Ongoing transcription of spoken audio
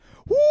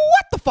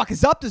fuck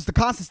is up? This is the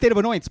Constant State of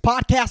Annoyance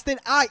podcast, and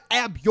I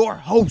am your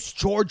host,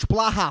 George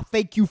Blaha.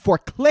 Thank you for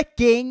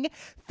clicking.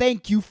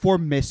 Thank you for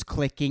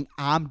misclicking.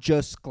 I'm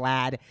just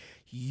glad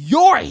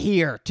you're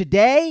here.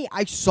 Today,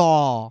 I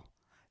saw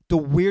the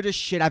weirdest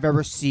shit I've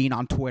ever seen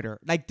on Twitter.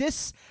 Like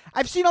this,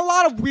 I've seen a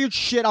lot of weird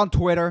shit on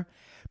Twitter,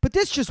 but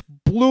this just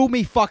blew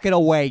me fucking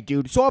away,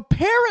 dude. So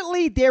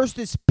apparently, there's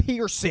this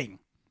piercing.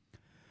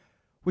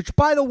 Which,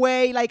 by the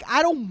way, like,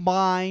 I don't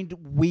mind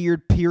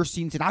weird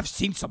piercings, and I've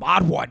seen some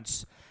odd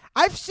ones.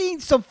 I've seen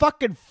some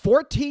fucking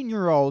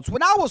 14-year-olds,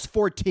 when I was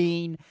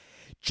 14,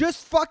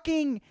 just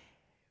fucking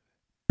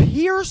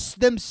pierce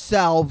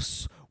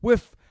themselves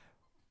with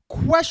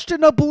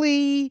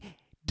questionably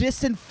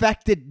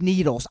disinfected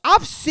needles.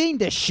 I've seen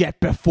this shit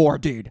before,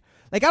 dude.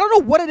 Like, I don't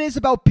know what it is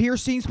about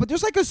piercings, but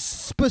there's like a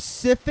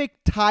specific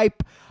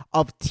type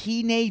of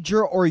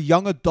teenager or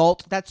young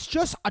adult that's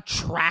just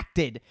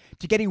attracted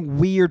to getting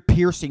weird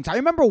piercings. I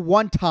remember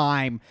one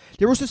time,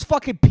 there was this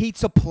fucking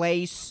pizza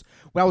place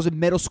when I was in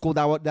middle school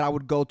that I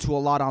would go to a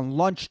lot on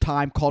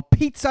lunchtime called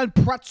Pizza and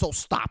Pretzel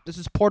Stop. This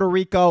is Puerto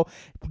Rico.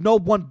 No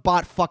one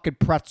bought fucking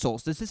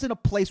pretzels. This isn't a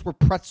place where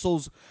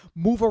pretzels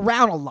move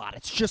around a lot.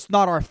 It's just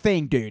not our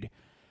thing, dude.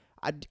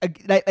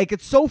 Like,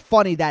 it's so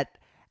funny that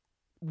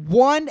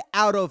one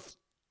out of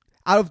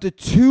the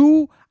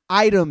two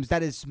items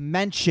that is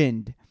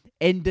mentioned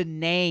in the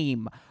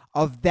name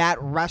of that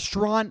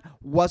restaurant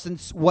wasn't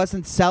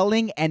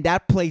selling, and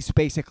that place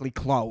basically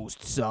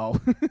closed.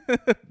 So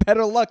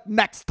better luck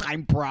next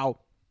time, bro.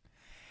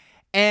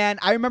 And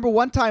I remember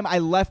one time I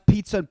left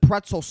Pizza and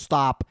Pretzel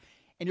Stop,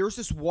 and there was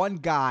this one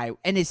guy,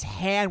 and his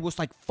hand was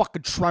like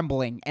fucking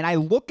trembling. And I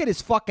look at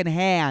his fucking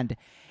hand,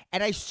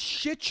 and I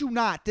shit you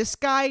not, this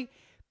guy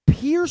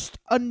pierced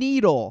a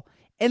needle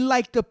in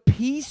like the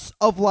piece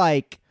of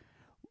like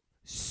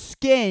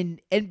skin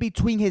in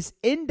between his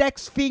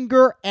index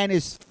finger and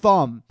his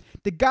thumb.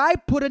 The guy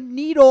put a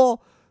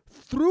needle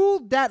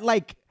through that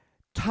like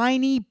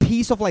tiny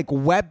piece of like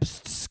webbed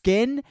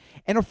skin,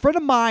 and a friend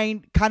of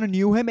mine kind of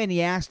knew him, and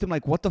he asked him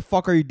like, "What the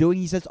fuck are you doing?"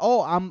 He says,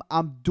 "Oh,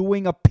 I'm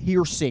doing a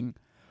piercing."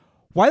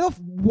 Why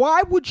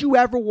would you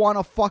ever want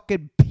a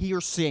fucking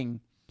piercing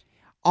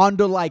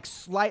under like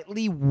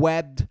slightly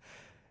webbed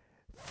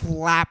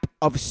flap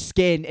of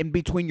skin in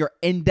between your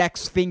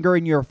index finger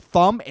and your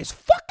thumb? Is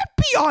fucking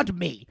beyond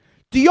me.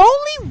 The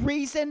only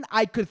reason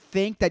I could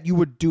think that you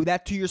would do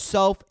that to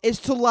yourself is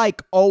to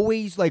like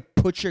always like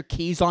put your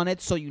keys on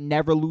it so you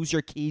never lose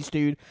your keys,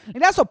 dude.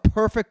 And that's a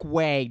perfect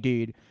way,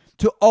 dude,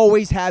 to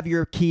always have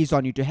your keys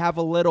on you, to have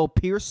a little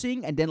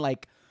piercing and then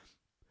like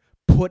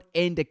put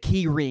in the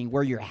key ring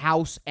where your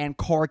house and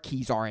car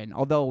keys are in.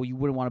 Although you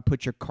wouldn't want to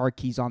put your car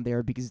keys on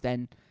there because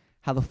then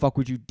how the fuck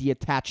would you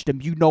detach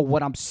them? You know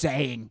what I'm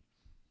saying.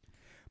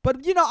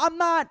 But, you know,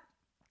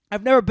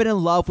 I've never been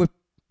in love with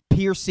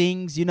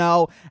piercings, you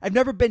know. I've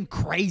never been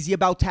crazy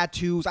about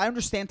tattoos. I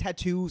understand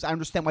tattoos. I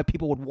understand why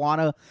people would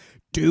want to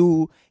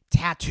do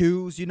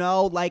tattoos, you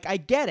know. Like, I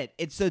get it.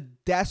 It's a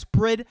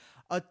desperate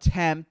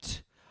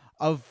attempt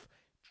of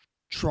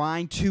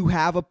trying to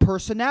have a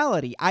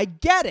personality. I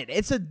get it.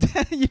 It's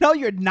you know,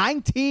 you're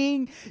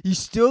 19, you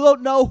still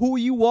don't know who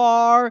you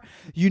are,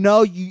 you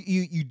know,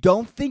 you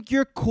don't think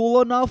you're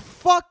cool enough.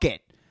 Fuck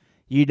it.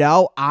 You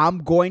know, I'm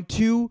going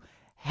to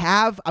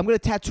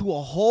tattoo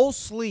a whole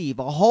sleeve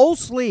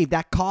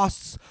that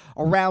costs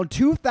around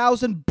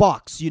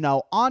 $2,000, you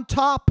know, on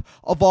top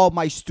of all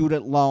my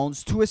student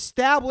loans to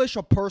establish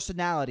a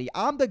personality.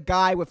 I'm the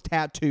guy with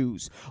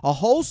tattoos. A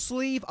whole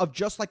sleeve of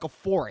just like a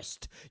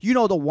forest. You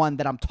know the one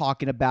that I'm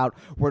talking about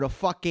where the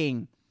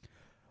fucking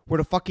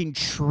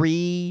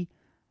tree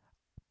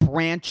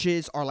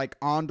branches are like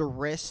on the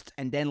wrist,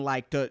 and then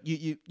like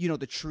you know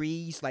the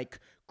trees like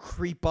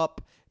creep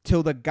up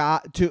to the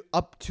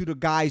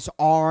guy's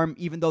arm,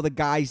 even though the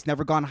guy's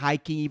never gone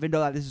hiking, even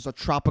though this is a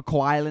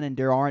tropical island and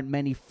there aren't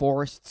many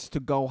forests to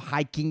go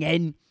hiking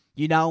in,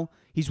 you know?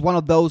 He's one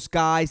of those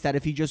guys that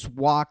if he just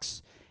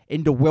walks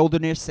in the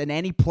wilderness in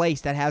any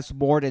place that has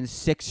more than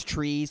 6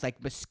 trees,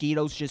 like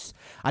mosquitoes just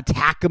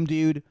attack him,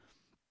 dude.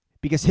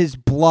 Because his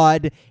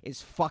blood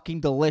is fucking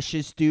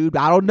delicious, dude.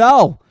 I don't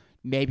know.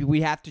 Maybe we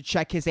have to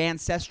check his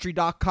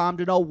ancestry.com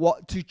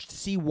to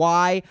see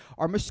why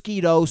are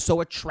mosquitoes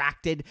so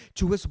attracted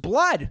to his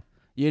blood,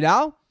 you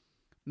know?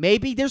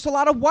 Maybe there's a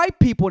lot of white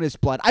people in his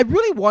blood. I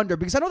really wonder,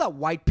 because I know that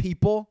white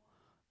people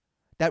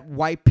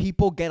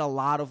get a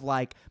lot of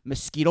like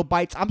mosquito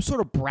bites. I'm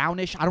sort of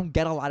brownish. I don't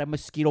get a lot of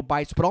mosquito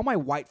bites, but all my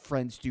white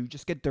friends do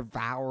just get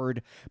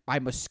devoured by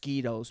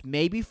mosquitoes.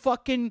 Maybe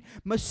fucking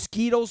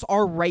mosquitoes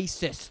are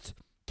racist.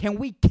 Can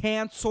we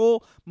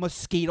cancel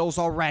mosquitoes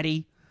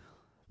already?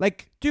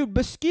 Like, dude,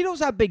 mosquitoes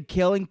have been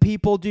killing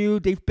people,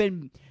 dude.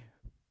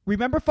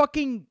 Remember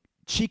fucking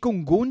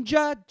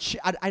chikungunya?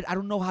 I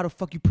don't know how to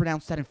fuck you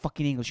pronounce that in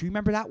fucking English. You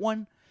remember that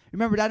one?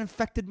 Remember that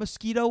infected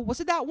mosquito? Was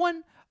it that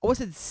one? Or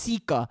was it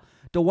Zika?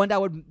 The one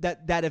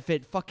that if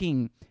it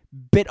fucking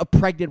bit a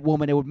pregnant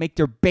woman, it would make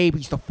their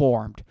babies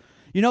deformed.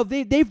 You know,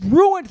 they've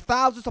ruined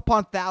thousands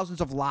upon thousands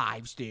of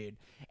lives, dude.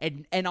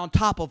 And on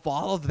top of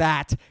all of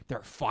that,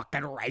 they're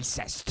fucking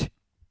racist.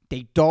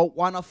 They don't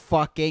want to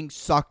fucking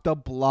suck the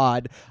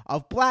blood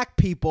of black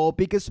people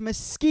because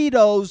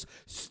mosquitoes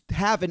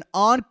have an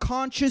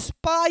unconscious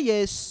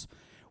bias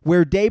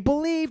where they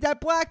believe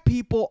that black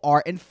people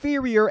are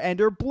inferior and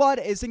their blood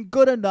isn't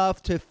good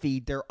enough to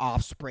feed their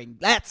offspring.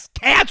 Let's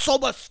cancel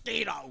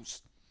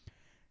mosquitoes.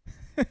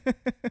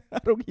 I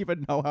don't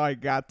even know how I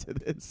got to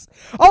this.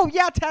 Oh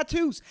yeah,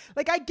 tattoos.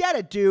 Like, I get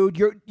it, dude.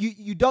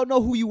 You don't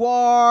know who you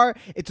are.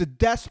 It's a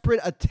desperate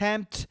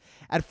attempt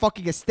at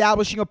fucking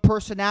establishing a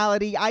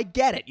personality. I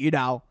get it, you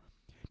know.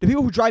 The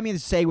people who drive me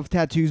insane with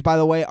tattoos, by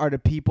the way, are the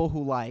people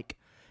who like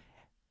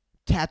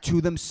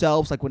tattoo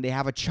themselves, like when they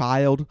have a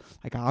child.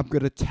 Like, I'm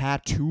gonna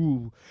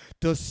tattoo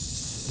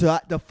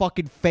the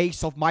fucking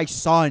face of my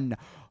son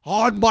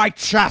on my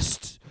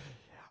chest,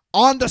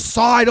 on the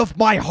side of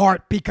my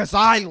heart, because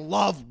I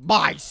love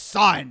my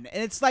son.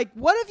 And it's like,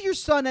 what if your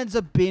son ends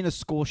up being a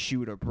school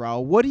shooter, bro?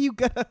 What are you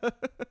gonna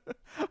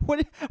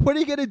what are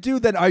you gonna do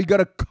then? Are you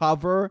gonna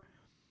cover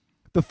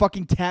the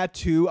fucking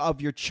tattoo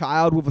of your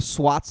child with a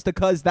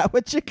swastika? Is that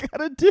what you're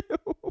gonna do?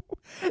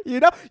 You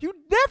know, you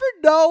never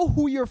know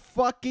who your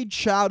fucking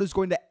child is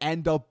going to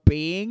end up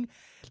being.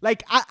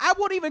 Like, I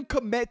won't even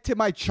commit to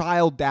my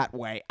child that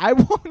way. I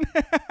won't.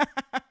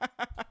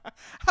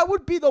 I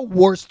would be the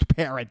worst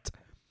parent,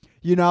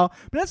 you know?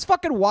 But that's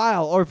fucking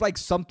wild. Or if, like,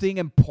 something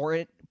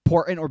important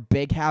or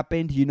big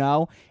happened, you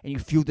know, and you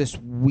feel this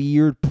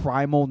weird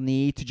primal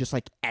need to just,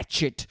 like,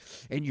 etch it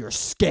in your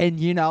skin,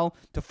 you know,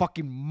 to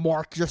fucking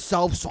mark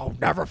yourself so I'll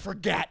never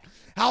forget.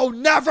 I'll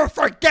never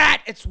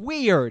forget. It's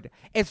weird.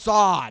 It's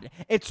odd.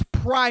 It's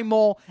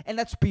primal. And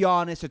let's be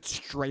honest, it's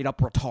straight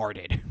up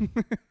retarded.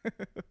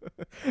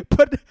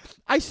 But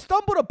I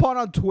stumbled upon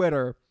on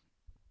Twitter,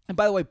 and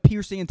by the way,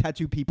 piercing and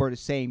tattoo people are the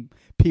same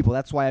people.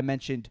 That's why I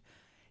mentioned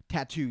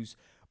tattoos.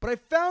 But I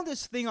found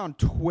this thing on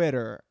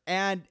Twitter,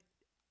 and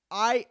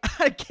I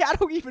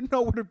don't even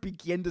know where to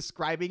begin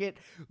describing it.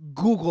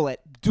 Google it.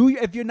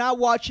 If you're not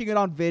watching it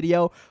on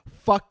video,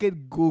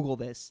 fucking Google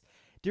this.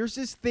 There's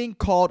this thing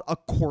called a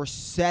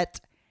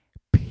corset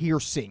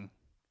piercing.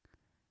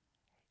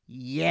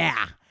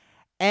 Yeah.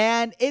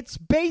 And it's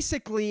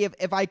basically,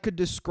 if I could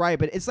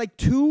describe it, it's like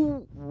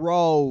 2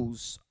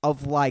 rows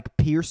of like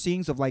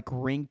piercings, of like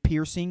ring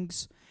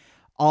piercings,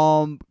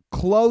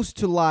 close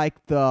to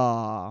like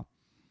the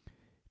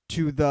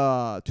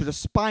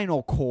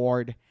spinal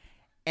cord.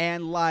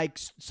 And like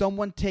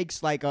someone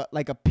takes like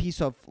a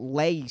piece of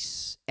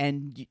lace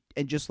and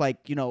just like,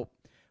 you know,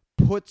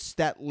 puts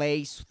that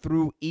lace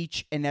through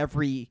each and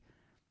every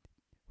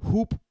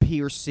hoop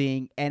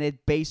piercing, and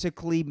it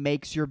basically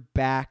makes your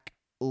back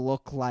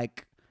look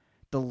like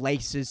the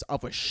laces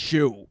of a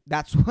shoe.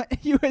 That's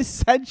what you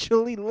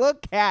essentially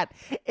look at.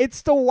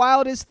 It's the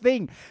wildest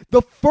thing.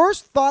 The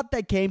first thought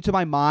that came to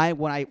my mind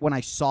when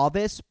I saw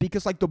this,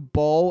 because like the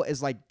bowl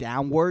is like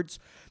downwards,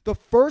 the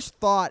first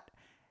thought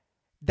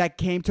that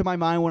came to my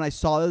mind when I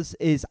saw this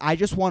is, I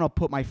just want to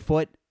put my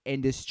foot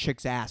in this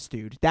chick's ass,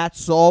 dude.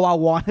 That's all I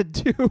want to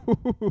do.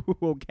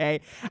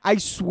 Okay? I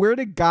swear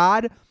to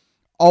God,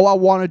 all I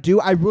want to do,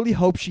 I really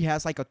hope she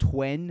has like a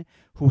twin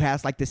who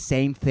has like the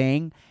same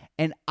thing.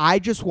 And I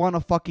just want to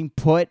fucking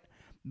put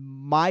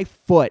my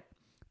foot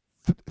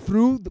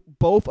through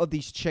both of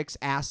these chicks'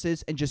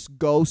 asses and just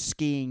go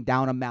skiing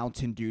down a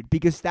mountain, dude.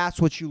 Because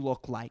that's what you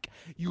look like.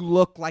 You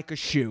look like a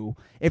shoe.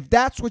 If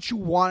that's what you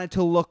want it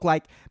to look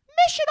like,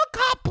 mission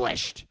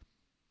accomplished.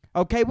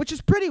 Okay, which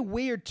is pretty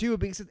weird too,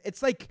 because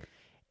it's like,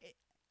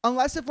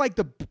 unless if like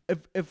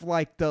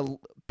the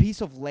piece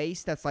of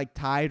lace that's like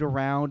tied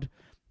around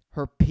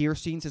her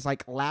piercings is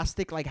like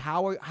elastic, like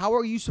how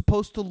are you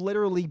supposed to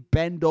literally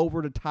bend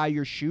over to tie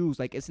your shoes?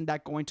 Like, isn't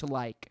that going to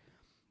like,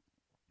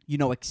 you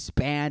know,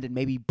 expand and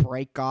maybe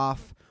break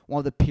off one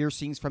of the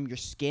piercings from your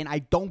skin? I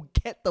don't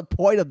get the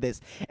point of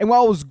this. And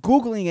while I was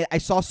Googling it, I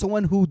saw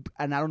someone who,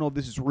 and I don't know if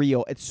this is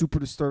real, it's super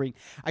disturbing.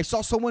 I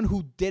saw someone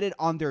who did it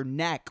on their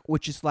neck,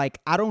 which is like,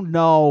 I don't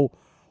know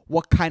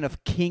what kind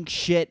of kink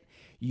shit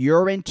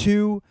you're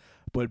into,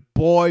 but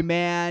boy,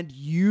 man,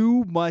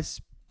 you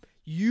must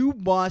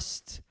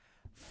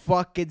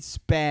fucking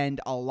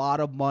spend a lot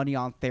of money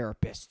on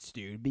therapists,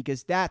 dude,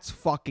 because that's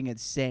fucking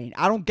insane.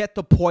 I don't get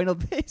the point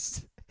of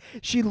this.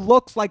 She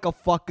looks like a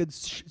fucking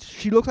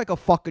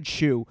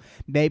shoe.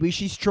 Maybe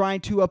she's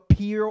trying to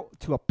appeal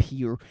to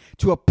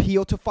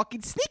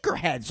fucking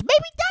sneakerheads.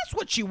 Maybe that's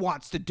what she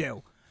wants to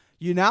do.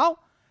 You know?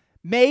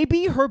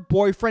 Maybe her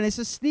boyfriend is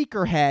a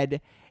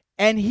sneakerhead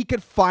and he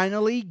could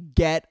finally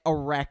get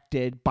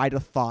erected by the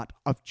thought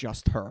of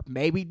just her.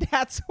 Maybe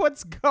that's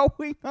what's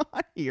going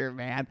on here,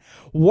 man.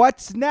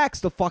 What's next?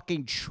 The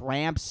fucking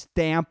tramp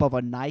stamp of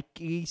a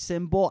Nike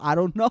symbol? I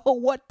don't know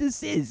what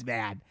this is,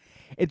 man.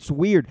 It's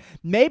weird.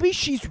 Maybe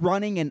she's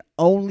running an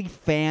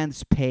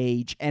OnlyFans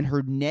page, and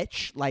her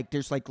niche, like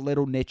there's like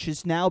little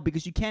niches now,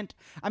 because you can't,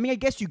 I mean, I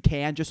guess you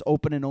can just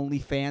open an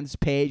OnlyFans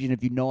page, and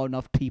if you know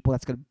enough people,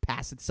 that's going to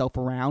pass itself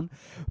around.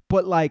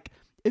 But like,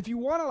 if you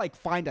want to like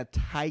find a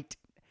tight,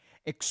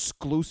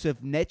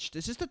 exclusive niche,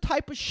 this is the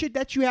type of shit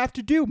that you have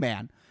to do,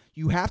 man.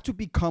 You have to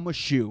become a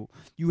shoe.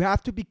 You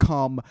have to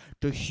become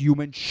the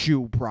human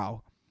shoe,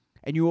 bro.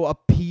 and you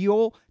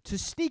appeal to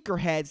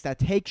sneakerheads that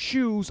take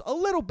shoes a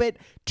little bit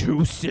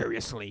too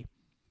seriously.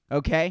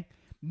 Okay?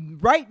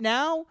 Right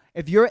now,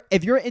 if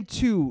you're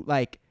into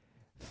like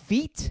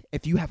feet,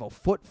 if you have a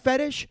foot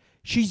fetish,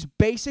 she's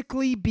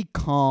basically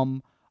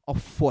become a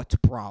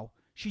foot, bro.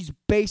 She's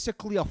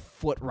basically a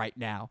foot right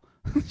now.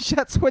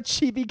 That's what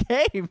she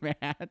became,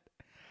 man.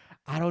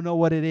 I don't know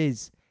what it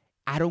is.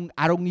 I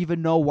don't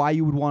even know why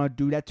you would want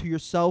to do that to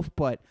yourself,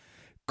 but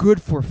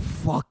good for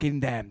fucking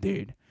them,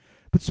 dude.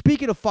 But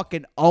speaking of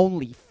fucking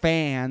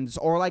OnlyFans,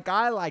 or like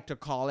I like to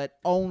call it,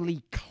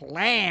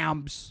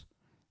 OnlyClams,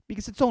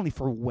 because it's only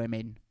for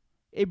women.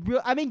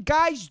 I mean,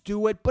 guys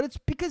do it, but it's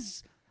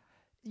because,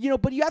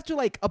 but you have to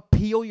like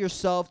appeal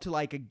yourself to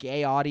like a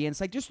gay audience.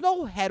 Like, there's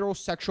no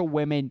heterosexual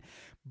women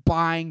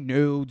buying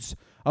nudes,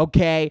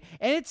 okay?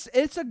 And it's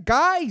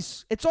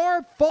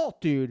our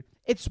fault, dude.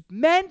 It's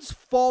men's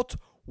fault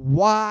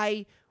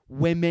why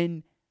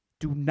women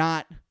do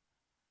not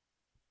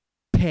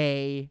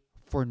pay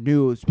for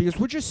nudes, because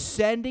we're just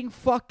sending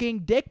fucking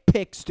dick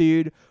pics,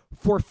 dude,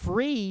 for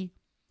free,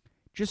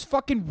 just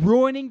fucking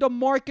ruining the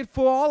market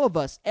for all of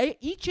us.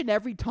 Each and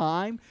every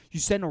time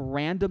you send a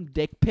random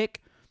dick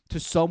pic to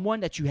someone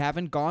that you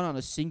haven't gone on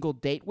a single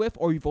date with,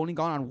 or you've only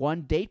gone on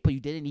one date but you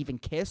didn't even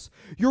kiss,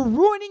 you're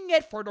ruining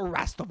it for the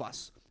rest of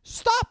us.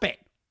 Stop it.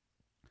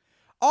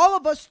 All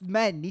of us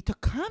men need to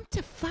come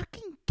to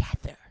fucking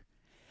together.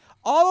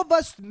 All of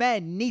us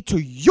men need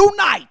to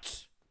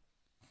unite.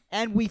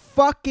 And we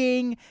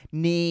fucking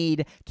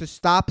need to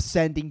stop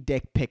sending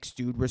dick pics,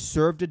 dude.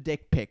 Reserve the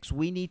dick pics.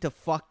 We need to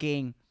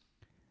fucking...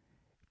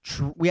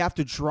 we have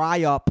to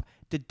dry up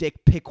the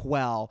dick pic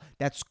well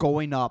that's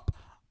going up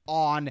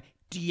on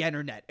the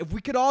internet. If we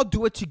could all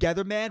do it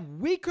together, man,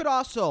 we could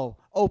also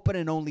open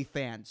an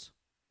OnlyFans.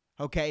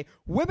 Okay?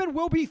 Women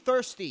will be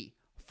thirsty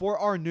for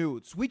our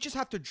nudes. We just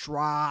have to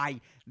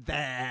dry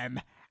them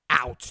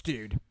out,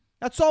 dude.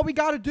 That's all we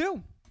gotta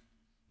do.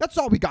 That's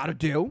all we gotta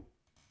do.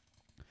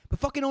 But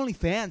fucking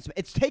OnlyFans,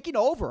 it's taking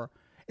over.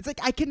 It's like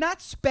I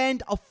cannot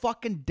spend a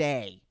fucking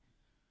day.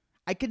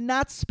 I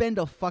cannot spend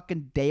a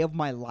fucking day of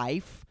my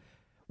life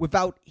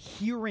without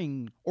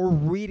hearing or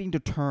reading the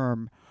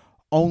term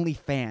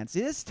OnlyFans.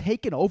 It is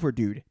taking over,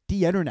 dude.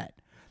 The internet.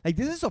 Like,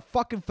 this is a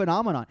fucking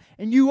phenomenon.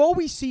 And you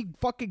always see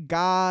fucking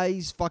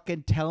guys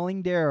fucking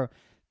telling their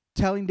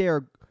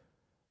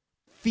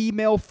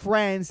female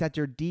friends that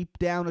they're deep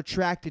down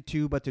attracted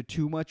to, but they're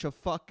too much of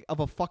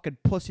a fucking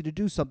pussy to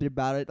do something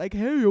about it. Like,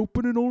 hey,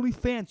 open an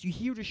OnlyFans. You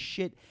hear this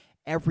shit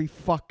every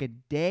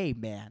fucking day,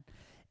 man.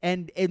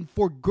 And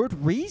for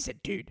good reason,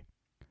 dude.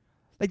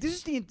 Like,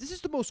 this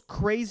is the most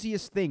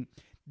craziest thing.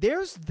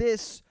 There's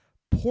this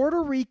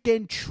Puerto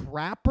Rican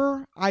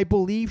trapper. I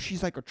believe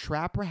she's like a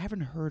trapper. I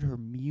haven't heard her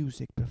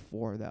music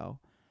before, though.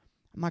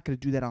 I'm not going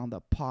to do that on the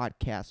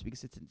podcast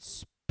because it's in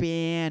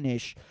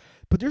Spanish.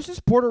 But there's this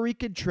Puerto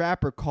Rican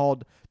trapper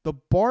called the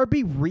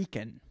Barbie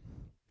Rican,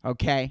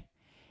 okay?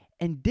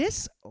 And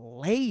this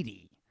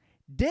lady,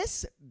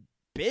 this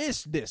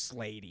business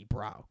lady,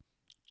 bro,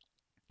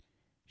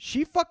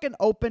 she fucking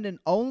opened an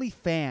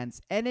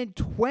OnlyFans, and in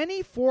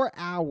 24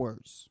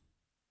 hours,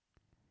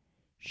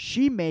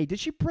 did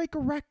she break a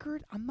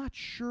record? I'm not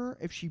sure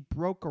if she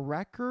broke a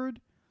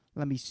record.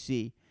 Let me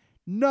see.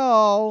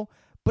 No,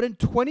 but in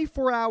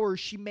 24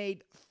 hours, she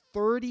made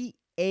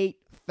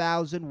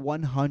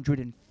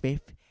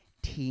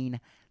 $38,115,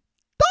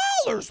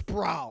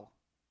 bro.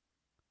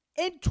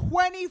 In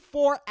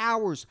 24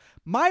 hours.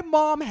 My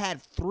mom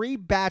had 3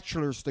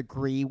 bachelor's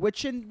degree,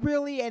 which in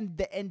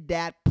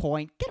that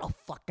point, get a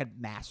fucking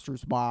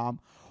master's, mom.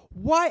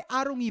 Why?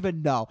 I don't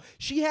even know.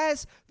 She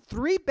has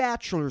 3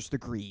 bachelor's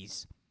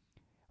degrees.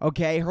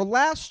 Okay, her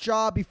last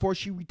job before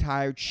she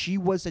retired, she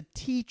was a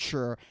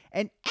teacher.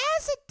 And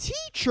as a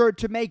teacher,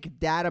 to make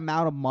that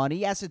amount of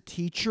money, as a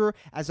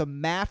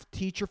math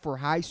teacher for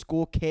high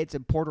school kids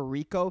in Puerto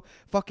Rico,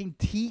 fucking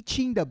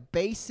teaching the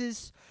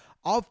basis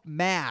of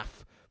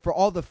math for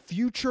all the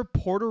future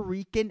Puerto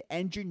Rican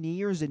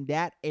engineers in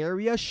that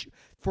area,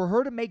 for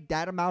her to make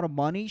that amount of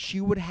money, she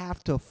would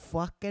have to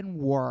fucking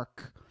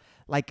work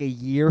like a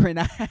year and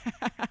a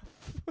half.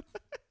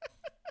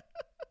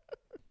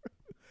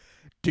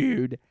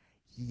 Dude,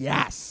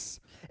 yes.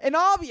 And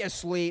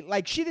obviously,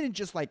 like, she didn't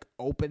just, like,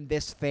 open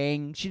this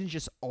thing. She didn't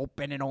just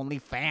open an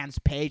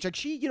OnlyFans page. Like,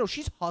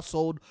 she's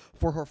hustled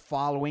for her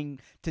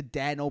following to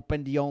then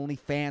open the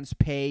OnlyFans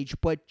page.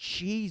 But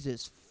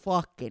Jesus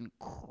fucking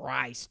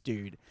Christ,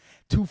 dude.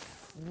 To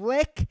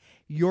flick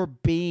your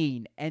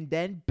bean and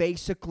then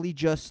basically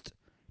just...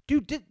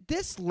 Dude,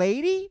 this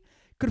lady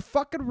could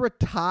fucking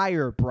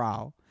retire,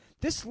 bro.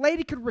 This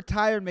lady could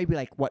retire in maybe,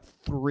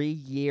 3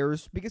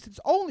 years? Because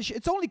it's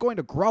only going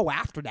to grow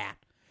after that.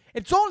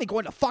 It's only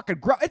going to fucking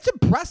grow. It's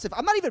impressive.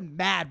 I'm not even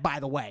mad, by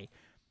the way.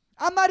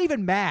 I'm not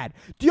even mad.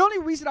 The only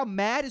reason I'm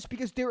mad is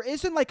because there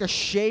isn't, a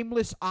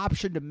shameless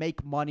option to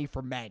make money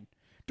for men.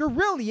 There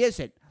really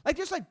isn't.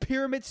 There's,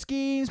 pyramid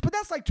schemes, but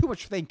that's, too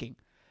much thinking.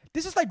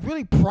 This is,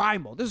 really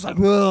primal. This is,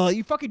 ugh,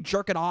 you fucking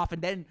jerk it off,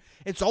 and then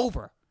it's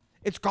over.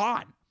 It's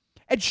gone.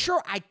 And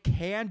sure, I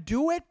can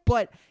do it,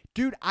 but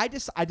Dude, I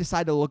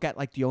decided to look at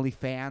like the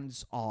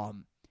OnlyFans,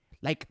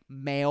 like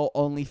male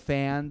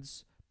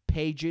OnlyFans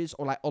pages,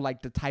 or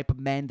like the type of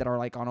men that are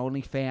like on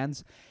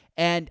OnlyFans,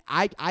 and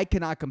I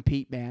cannot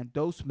compete, man.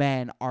 Those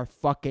men are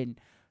fucking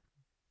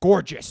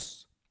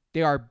gorgeous.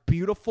 They are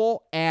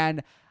beautiful,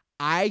 and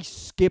I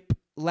skip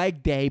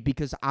leg day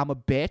because I'm a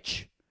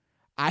bitch.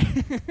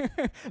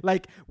 I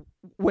like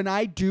when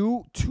I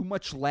do too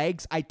much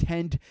legs, I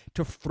tend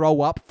to throw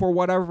up for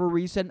whatever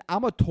reason.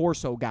 I'm a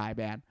torso guy,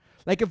 man.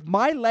 Like, if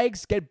my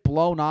legs get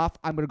blown off,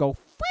 I'm going to go,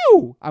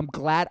 phew, I'm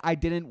glad I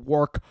didn't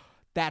work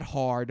that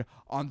hard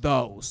on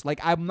those. Like,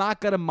 I'm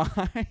not going to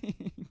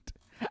mind.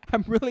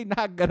 I'm really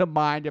not going to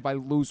mind if I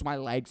lose my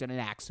legs in an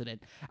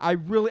accident.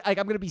 I'm going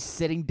to be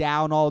sitting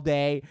down all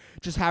day,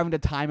 just having the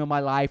time of my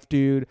life,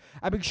 dude.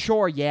 I mean,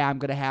 sure, yeah, I'm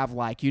going to have,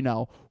 like,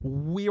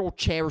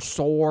 wheelchair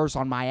sores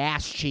on my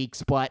ass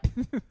cheeks, but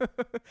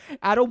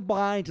I don't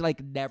mind,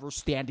 like, never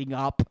standing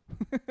up.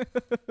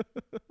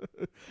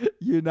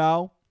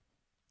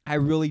 I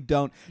really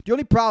don't. The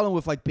only problem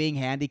with, like, being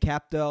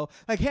handicapped, though,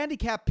 like,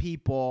 handicapped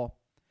people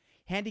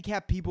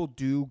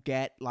do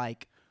get,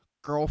 like,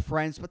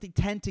 girlfriends, but they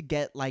tend to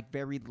get, like,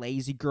 very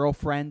lazy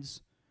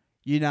girlfriends,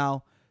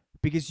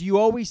 because you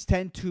always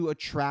tend to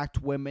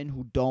attract women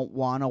who don't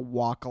want to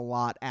walk a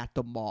lot at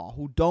the mall,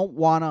 who don't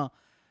want to,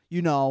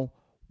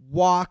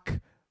 walk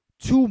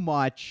too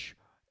much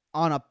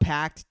on a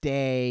packed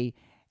day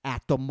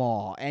at the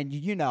mall. And,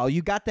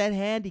 you got that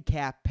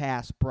handicap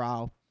pass,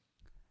 bro.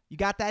 You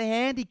got that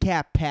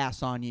handicap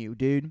pass on you,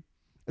 dude.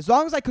 As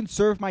long as I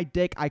conserve my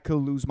dick, I could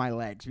lose my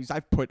legs because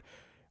I've put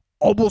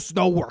almost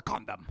no work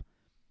on them.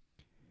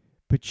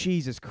 But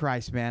Jesus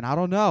Christ, man, I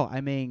don't know.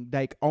 I mean,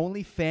 like,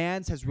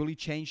 OnlyFans has really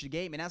changed the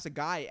game. And as a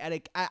guy,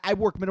 I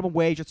work minimum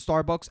wage at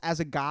Starbucks as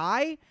a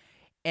guy.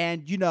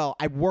 And,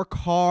 I work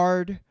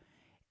hard.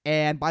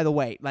 And by the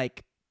way,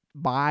 like,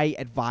 my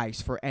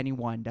advice for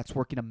anyone that's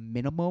working a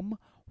minimum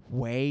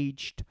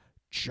waged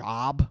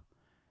job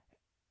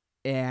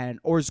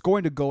or is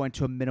going to go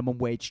into a minimum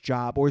wage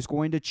job, or is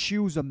going to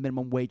choose a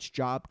minimum wage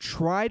job,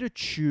 try to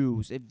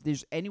choose, if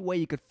there's any way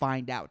you could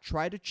find out,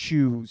 try to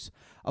choose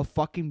a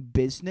fucking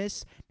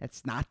business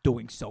that's not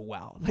doing so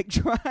well. Like,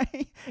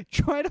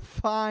 try to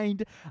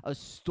find a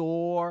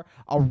store,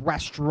 a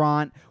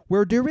restaurant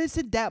where there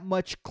isn't that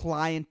much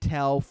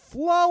clientele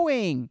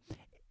flowing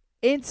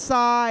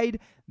inside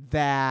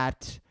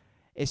that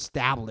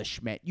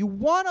establishment. You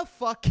want to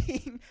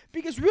fucking,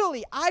 because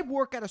really, I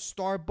work at a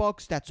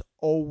Starbucks that's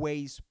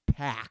always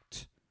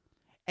packed,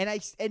 and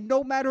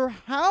no matter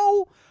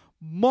how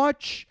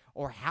much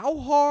or how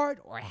hard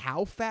or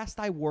how fast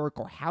I work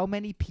or how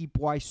many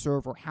people I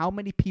serve or how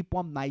many people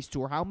I'm nice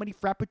to or how many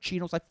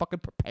frappuccinos I fucking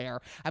prepare,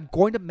 I'm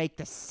going to make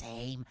the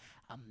same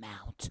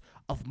amount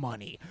of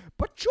money.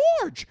 But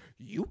George,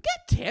 you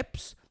get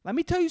tips. Let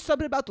me tell you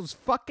something about those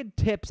fucking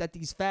tips at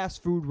these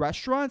fast food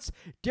restaurants.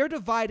 They're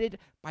divided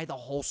by the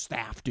whole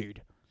staff,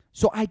 dude.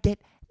 So I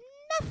get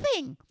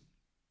nothing.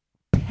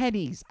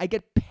 Pennies. I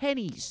get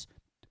pennies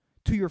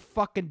to your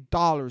fucking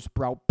dollars,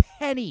 bro.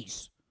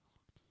 Pennies.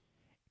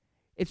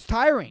 It's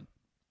tiring.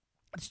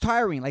 It's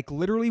tiring. Like,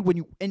 literally, when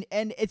you and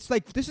it's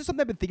like, this is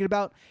something I've been thinking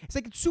about. It's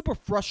like, it's super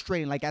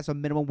frustrating, like, as a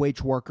minimum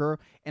wage worker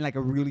in, like,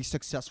 a really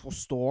successful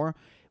store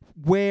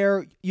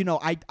where,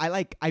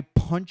 I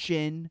punch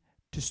in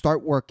to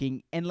start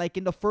working, and, like,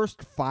 in the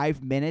first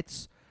 5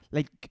 minutes,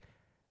 like,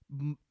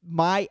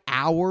 my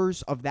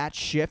hours of that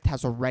shift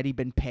has already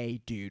been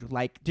paid, dude.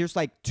 Like, there's,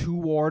 like,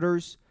 2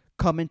 orders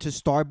coming to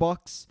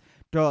Starbucks.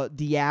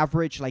 The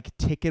average, like,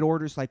 ticket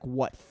orders, like,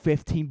 what,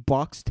 $15,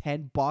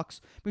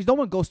 $10? Because no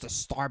one goes to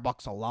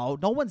Starbucks alone.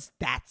 No one's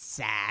that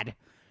sad,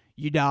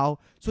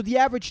 So the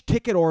average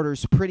ticket order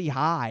is pretty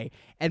high.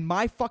 And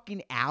my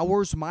fucking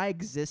hours, my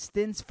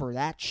existence for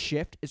that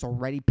shift is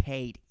already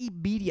paid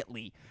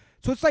immediately.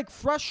 So it's, like,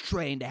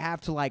 frustrating to have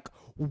to, like,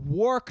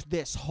 work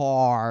this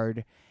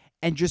hard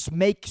and just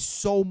make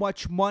so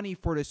much money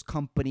for this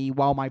company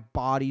while my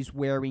body's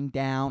wearing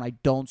down. I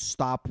don't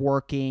stop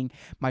working.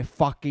 My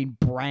fucking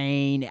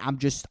brain, I'm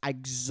just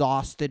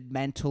exhausted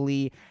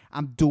mentally.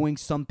 I'm doing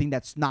something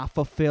that's not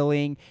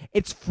fulfilling.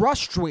 It's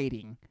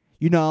frustrating,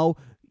 I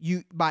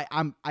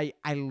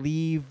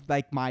leave,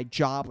 like, my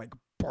job, like,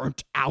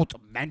 burnt out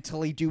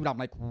mentally, dude. I'm,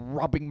 like,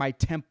 rubbing my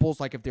temples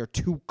like if they're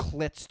 2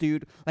 clits,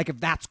 dude. Like, if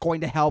that's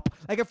going to help.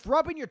 Like, if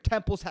rubbing your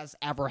temples has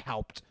ever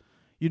helped.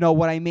 You know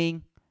what I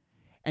mean?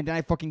 And then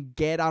I fucking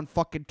get on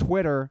fucking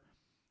Twitter,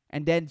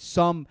 and then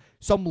some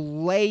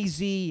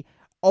lazy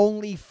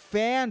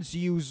OnlyFans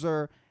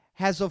user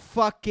has a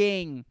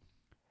fucking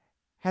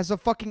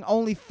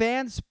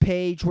OnlyFans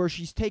page where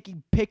she's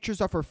taking pictures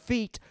of her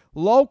feet,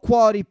 low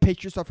quality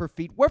pictures of her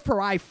feet with her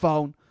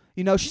iPhone.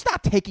 She's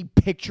not taking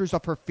pictures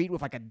of her feet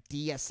with, like, a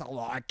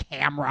DSLR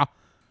camera.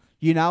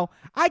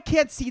 I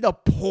can't see the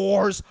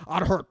pores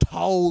on her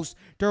toes.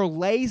 They're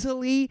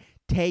lazily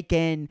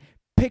taking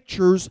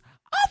pictures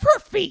of her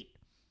feet.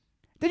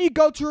 Then you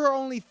go to her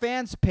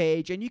OnlyFans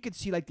page, and you can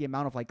see, like, the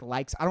amount of, like,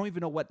 likes. I don't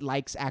even know what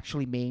likes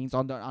actually means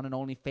on an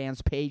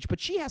OnlyFans page, but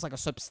she has, like, a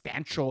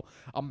substantial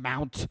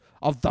amount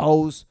of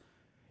those.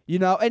 You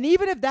know, and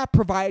even if that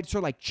provides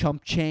her like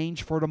chump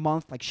change for the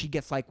month, like she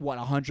gets like what,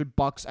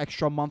 $100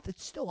 extra a month,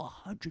 it's still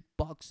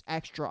 $100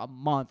 extra a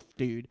month,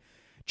 dude.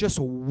 Just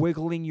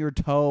wiggling your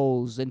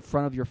toes in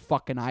front of your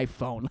fucking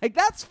iPhone. Like,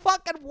 that's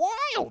fucking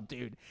wild,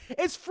 dude.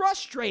 It's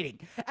frustrating.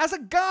 As a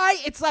guy,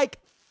 it's like,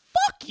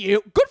 fuck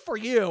you. Good for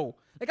you.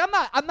 Like,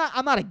 I'm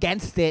not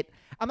against it.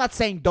 I'm not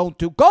saying don't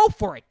do. Go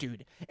for it,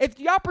 dude. If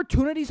the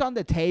opportunity's on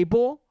the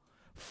table,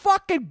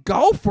 fucking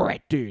go for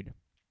it, dude.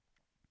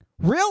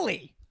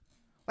 Really?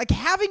 Like,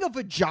 having a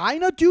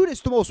vagina, dude,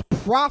 is the most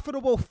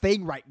profitable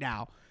thing right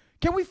now.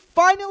 Can we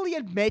finally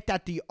admit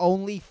that the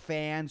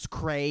OnlyFans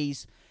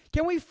craze...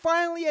 Can we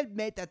finally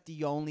admit that the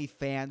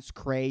OnlyFans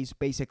craze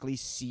basically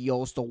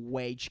seals the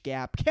wage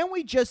gap? Can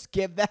we just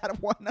give that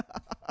one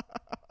up?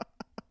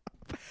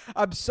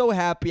 I'm so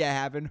happy I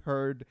haven't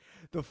heard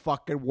the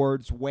fucking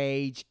words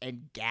wage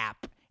and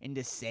gap in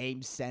the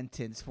same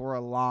sentence for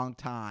a long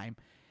time.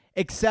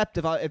 Except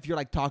if you're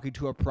like talking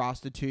to a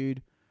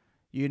prostitute,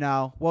 you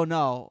know? Well,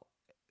 no.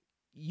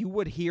 You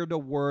would hear the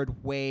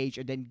word wage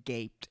and then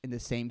gaped in the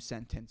same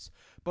sentence.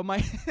 But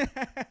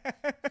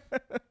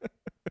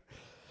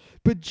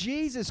But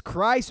Jesus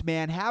Christ,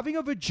 man, having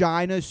a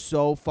vagina is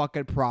so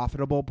fucking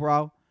profitable,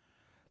 bro.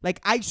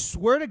 Like, I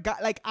swear to God,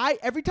 like,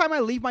 every time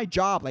I leave my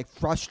job, like,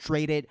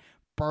 frustrated,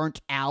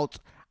 burnt out,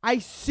 I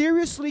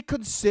seriously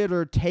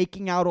consider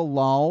taking out a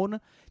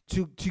loan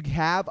to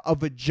have a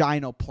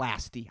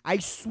vaginoplasty. I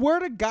swear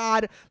to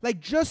God, like,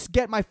 just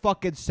get my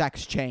fucking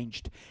sex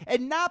changed.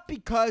 And not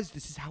because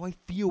this is how I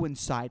feel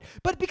inside,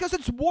 but because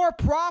it's more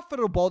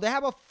profitable to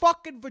have a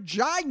fucking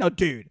vagina,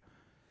 dude.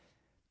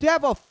 To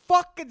have a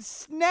fucking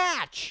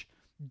snatch.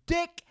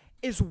 Dick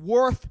is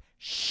worth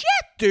shit,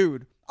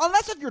 dude.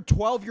 Unless if you're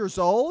 12 years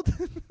old.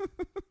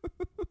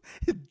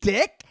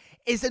 Dick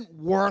isn't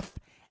worth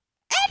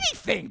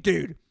anything,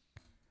 dude.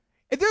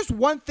 If there's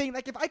one thing,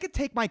 like if I could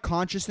take my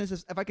consciousness,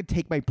 if I could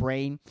take my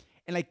brain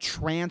and like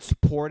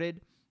transport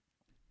it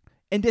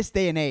in this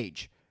day and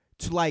age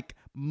to like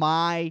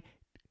my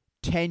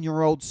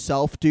 10-year-old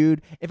self,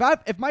 dude.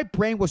 If my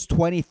brain was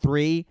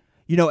 23,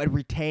 you know, it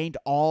retained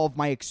all of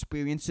my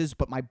experiences,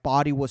 but my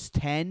body was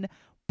 10,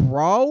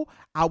 bro,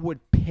 I would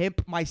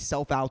pimp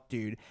myself out,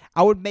 dude.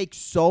 I would make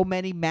so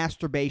many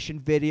masturbation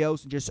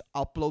videos and just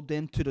upload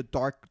them to the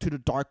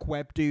dark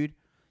web, dude.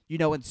 You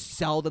know, and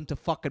sell them to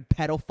fucking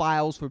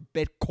pedophiles for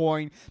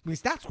Bitcoin.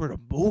 Because that's where the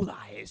moolah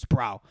is,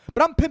 bro.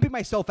 But I'm pimping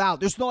myself out.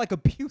 There's no, like,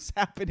 abuse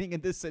happening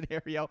in this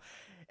scenario.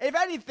 If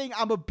anything,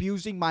 I'm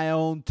abusing my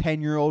own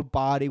 10-year-old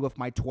body with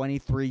my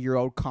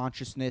 23-year-old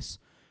consciousness.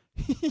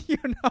 You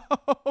know?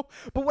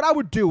 But what I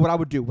would do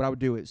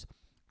is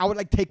I would,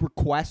 like, take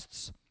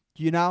requests,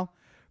 you know,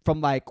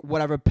 from, like,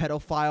 whatever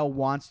pedophile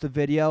wants the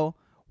video,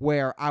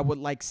 where I would,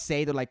 like,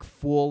 say their, like,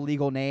 full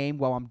legal name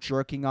while I'm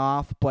jerking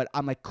off, but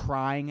I'm, like,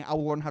 crying.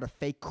 I'll learn how to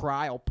fake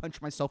cry. I'll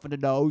punch myself in the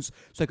nose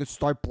so I could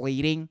start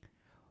bleeding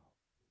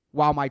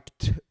while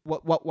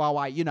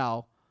I, you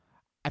know,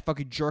 I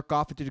fucking jerk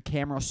off into the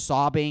camera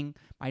sobbing.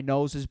 My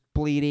nose is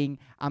bleeding.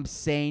 I'm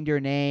saying their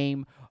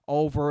name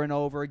over and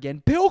over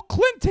again. Bill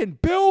Clinton,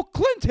 Bill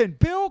Clinton,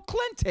 Bill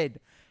Clinton.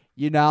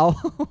 You know?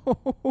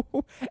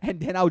 And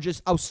then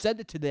I'll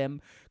send it to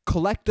them,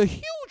 collect a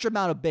huge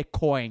amount of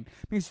Bitcoin.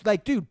 Because,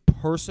 like, dude,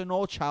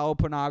 personal child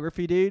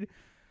pornography, dude,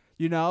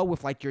 you know,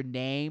 with, like, your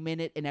name in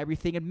it and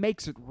everything, it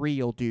makes it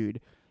real,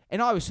 dude.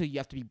 And obviously you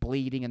have to be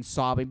bleeding and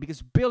sobbing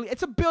because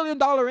it's a $1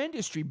 billion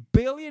industry.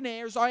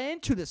 Billionaires are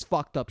into this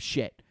fucked up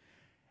shit.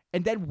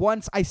 And then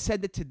once I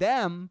send it to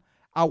them,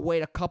 I'll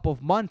wait a couple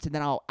of months and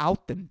then I'll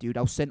out them, dude.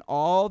 I'll send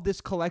all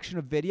this collection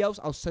of videos.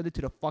 I'll send it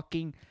to the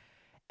fucking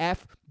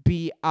FBI.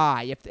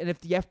 If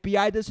the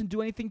FBI doesn't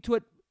do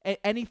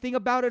anything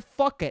about it,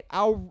 fuck it.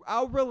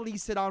 I'll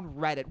release it on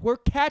Reddit. We're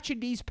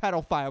catching these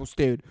pedophiles,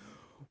 dude.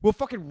 We're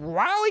fucking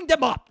riling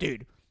them up,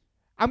 dude.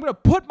 I'm gonna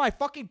put my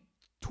fucking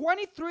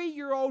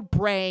 23-year-old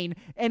brain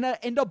in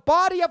the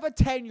body of a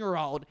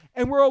 10-year-old,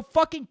 and we're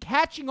fucking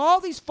catching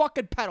all these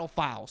fucking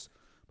pedophiles.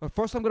 But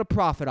first, I'm gonna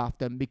profit off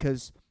them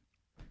because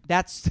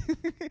that's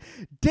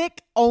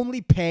dick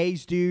only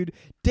pays, dude.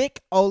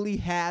 Dick only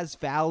has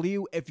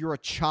value if you're a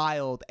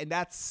child, and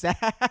that's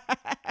sad.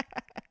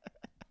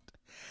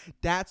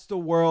 That's the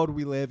world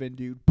we live in,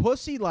 dude.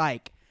 Pussy's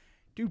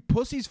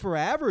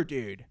forever,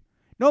 dude.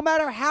 No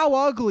matter how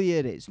ugly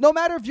it is. No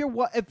matter if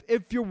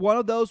you're one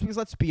of those, because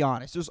let's be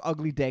honest, there's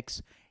ugly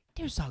dicks,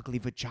 there's ugly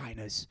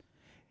vaginas.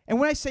 And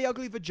when I say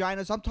ugly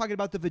vaginas, I'm talking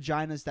about the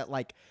vaginas that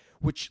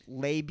which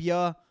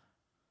labia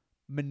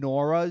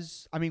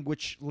minoras,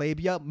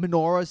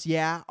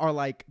 are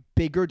like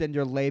bigger than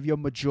their labia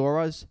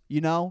majoras,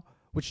 you know?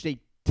 Which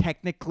they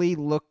technically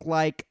look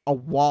like a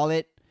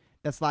wallet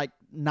that's like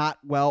not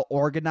well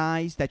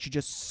organized, that you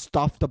just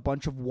stuffed a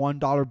bunch of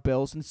 $1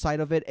 bills inside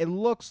of it. It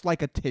looks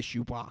like a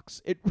tissue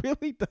box. It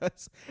really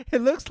does.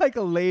 It looks like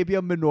a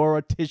labia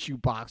minora tissue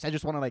box. I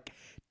just want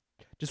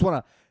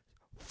to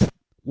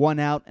one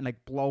out and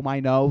like blow my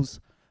nose.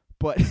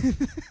 But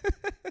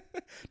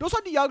those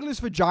are the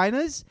ugliest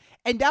vaginas,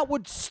 and that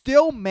would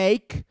still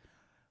make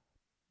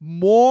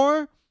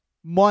more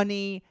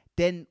money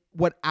than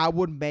what I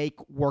would make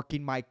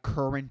working my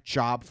current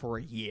job for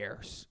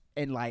years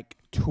in like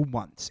 2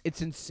 months.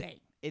 It's insane.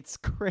 It's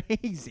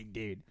crazy,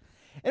 dude.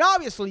 And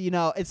obviously,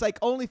 it's like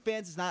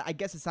OnlyFans is not, I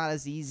guess it's not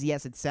as easy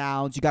as it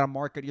sounds. You got to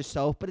market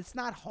yourself, but it's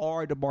not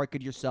hard to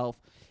market yourself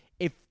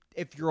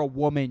if you're a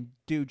woman,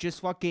 dude.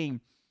 Just fucking,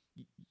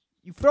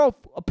 you throw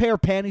a pair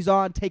of panties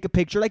on, take a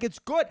picture. Like, it's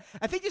good.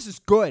 I think this is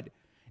good.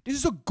 This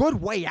is a good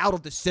way out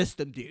of the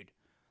system, dude.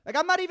 Like,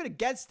 I'm not even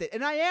against it.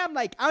 And I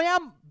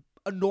am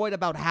annoyed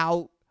about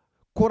how,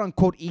 quote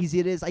unquote, easy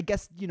it is. I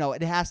guess,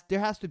 there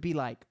has to be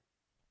like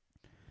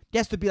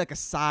a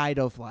side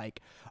of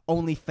like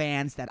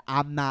OnlyFans that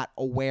I'm not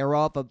aware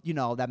of,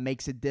 that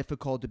makes it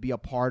difficult to be a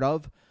part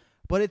of.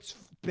 But it's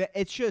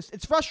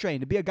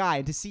frustrating to be a guy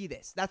and to see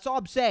this. That's all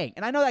I'm saying.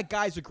 And I know that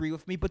guys agree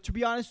with me, but to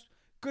be honest,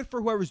 good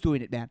for whoever's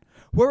doing it, man.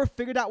 Whoever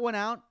figured that one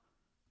out,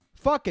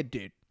 fuck it,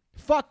 dude.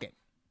 Fuck it.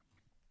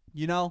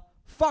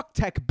 Fuck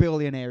tech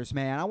billionaires,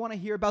 man. I want to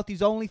hear about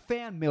these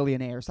OnlyFans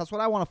millionaires. That's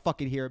what I want to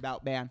fucking hear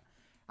about, man.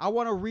 I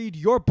want to read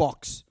your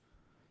books.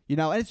 And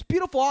it's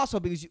beautiful also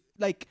because,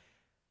 like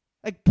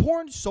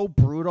porn's so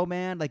brutal,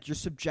 man. Like, you're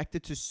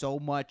subjected to so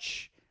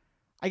much,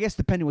 I guess,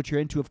 depending what you're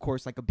into, of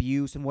course, like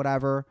abuse and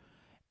whatever.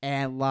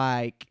 And,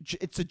 like,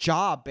 it's a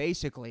job,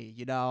 basically,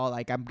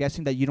 Like, I'm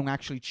guessing that you don't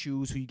actually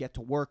choose who you get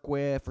to work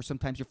with, or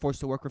sometimes you're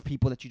forced to work with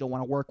people that you don't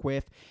want to work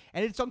with.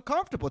 And it's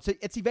uncomfortable.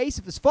 It's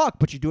evasive as fuck,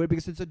 but you do it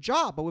because it's a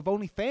job. But with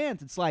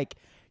OnlyFans, it's like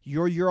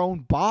you're your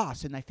own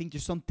boss. And I think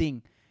there's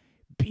something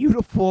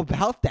beautiful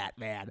about that,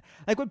 man.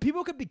 Like, when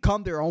people can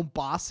become their own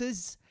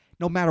bosses,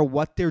 no matter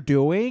what they're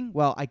doing,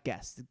 well, I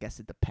guess it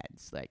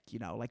depends. Like,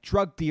 like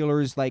drug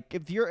dealers, like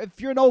if you're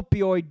an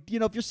opioid,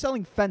 if you're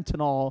selling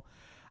fentanyl,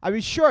 I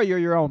mean, sure, you're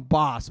your own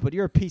boss, but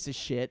you're a piece of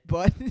shit.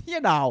 But,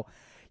 you know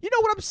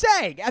what I'm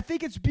saying. I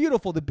think it's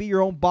beautiful to be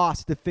your own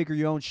boss, to figure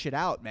your own shit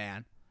out,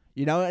 man.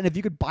 And if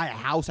you could buy a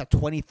house at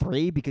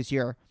 23 because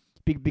you're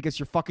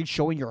fucking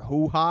showing your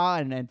hoo-ha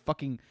and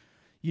fucking,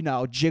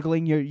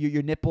 jiggling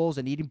your nipples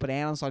and eating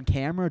bananas on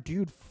camera,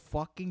 dude,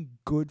 fucking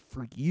good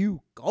for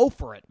you. Go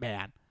for it,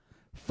 man.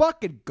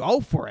 Fucking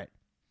go for it.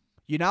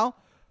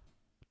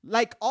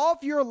 Like, all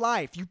of your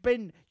life, you've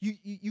been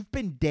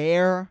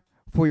there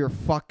for your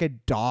fucking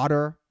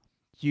daughter.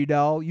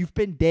 You've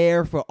been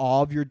there for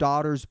all of your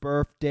daughter's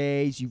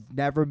birthdays. You've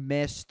never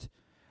missed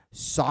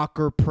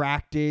soccer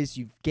practice.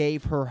 You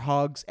gave her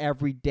hugs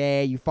every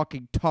day. You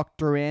fucking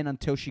tucked her in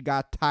until she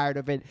got tired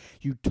of it.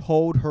 You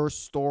told her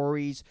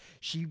stories.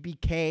 She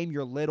became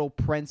your little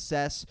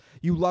princess.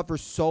 You love her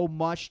so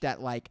much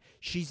that, like,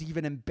 she's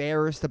even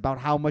embarrassed about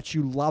how much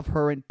you love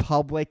her in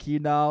public,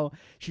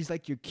 She's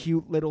like your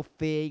cute little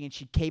thing, and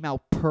she came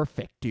out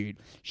perfect, dude.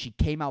 She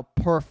came out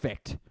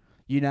perfect.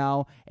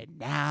 And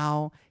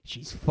now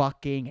she's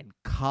fucking in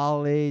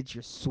college,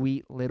 your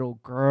sweet little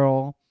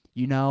girl,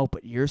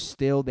 but you're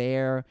still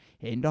there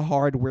in the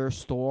hardware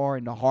store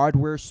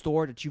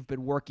that you've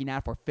been working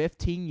at for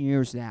 15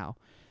 years now,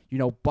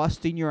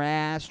 busting your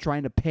ass,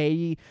 trying to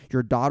pay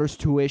your daughter's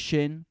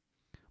tuition.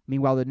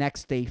 Meanwhile, the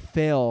next day,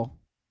 Phil,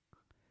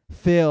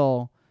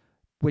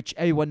 which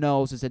everyone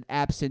knows is an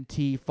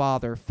absentee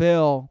father,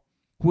 Phil,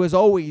 who has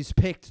always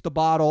picked the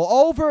bottle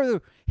over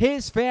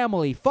his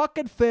family,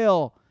 fucking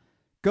Phil,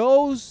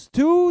 goes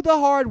to the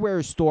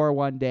hardware store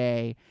one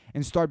day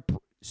and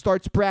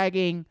starts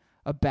bragging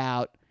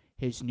about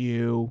his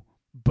new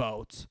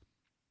boat.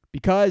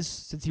 Because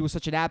since he was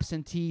such an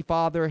absentee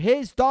father,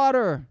 his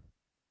daughter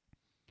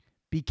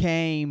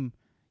became,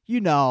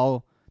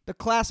 the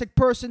classic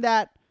person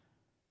that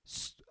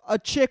a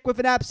chick with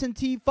an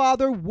absentee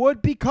father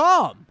would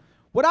become.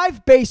 What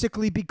I've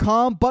basically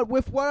become, but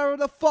with whatever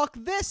the fuck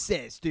this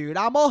is, dude.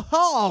 I'm a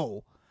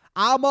hoe.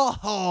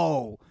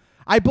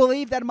 I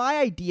believe that my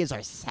ideas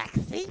are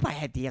sexy. My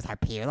ideas are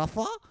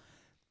beautiful.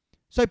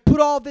 So I put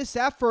all this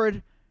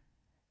effort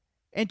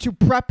into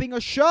prepping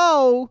a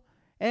show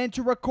and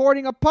into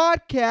recording a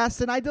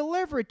podcast, and I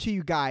deliver it to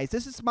you guys.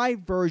 This is my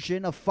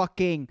version of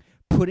fucking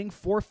putting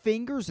 4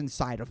 fingers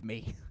inside of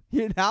me,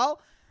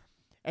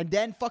 And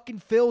then fucking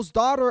Phil's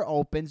daughter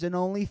opens an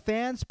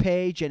OnlyFans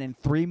page, and in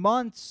 3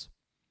 months,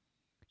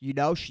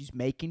 she's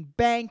making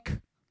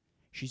bank.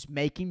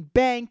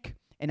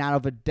 And out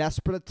of a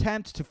desperate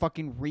attempt to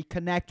fucking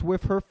reconnect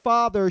with her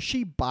father,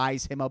 she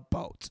buys him a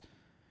boat.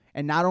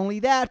 And not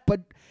only that,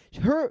 but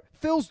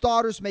Phil's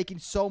daughter's making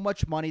so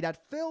much money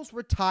that Phil's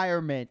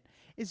retirement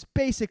is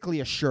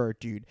basically assured,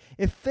 dude.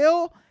 If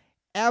Phil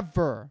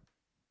ever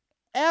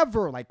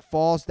like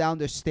falls down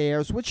the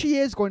stairs, which he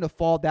is going to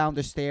fall down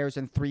the stairs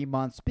in 3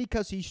 months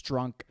because he's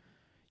drunk,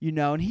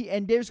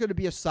 and there's going to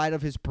be a side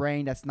of his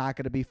brain that's not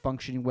going to be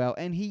functioning well,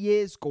 and he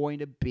is going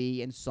to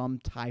be in some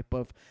type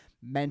of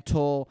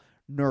mental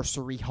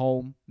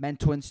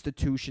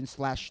institution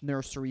 /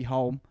 nursery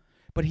home,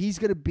 but he's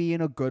going to be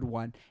in a good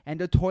one. And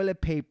the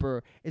toilet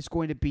paper is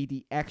going to be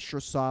the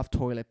extra soft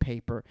toilet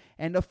paper.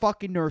 And the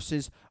fucking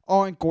nurses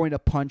aren't going to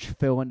punch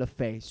Phil in the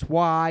face.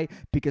 Why?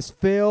 Because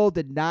Phil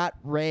did not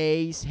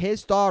raise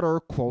his daughter,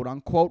 quote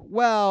unquote,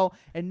 well,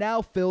 and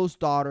now Phil's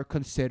daughter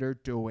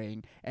considered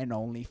doing an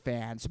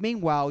OnlyFans.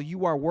 Meanwhile,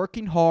 you are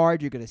working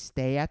hard. You're going to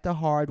stay at the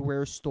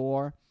hardware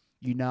store.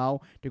 You know,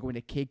 they're going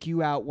to kick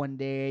you out one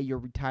day. Your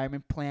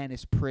retirement plan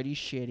is pretty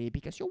shitty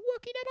because you're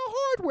working at a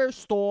hardware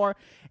store.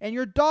 And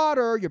your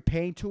daughter, you're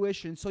paying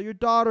tuition, so your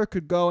daughter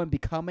could go and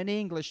become an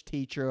English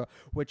teacher,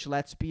 which,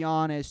 let's be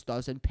honest,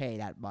 doesn't pay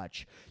that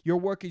much. You're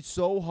working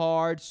so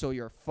hard, so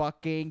your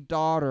fucking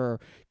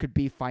daughter could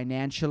be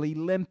financially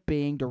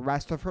limping the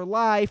rest of her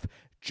life,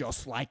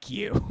 just like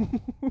you.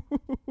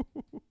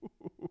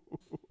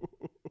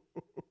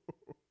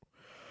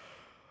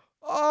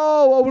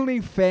 Oh,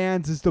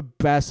 OnlyFans is the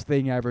best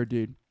thing ever,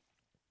 dude.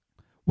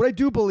 What I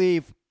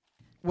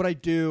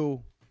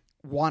do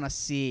want to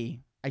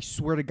see, I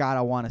swear to God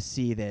I want to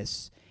see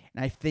this,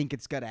 and I think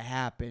it's going to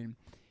happen.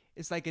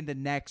 It's like in the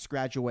next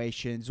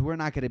graduations, we're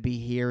not going to be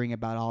hearing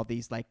about all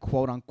these like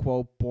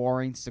quote-unquote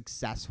boring,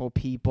 successful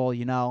people,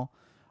 you know?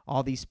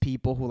 All these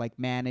people who like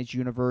manage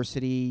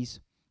universities,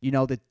 you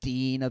know, the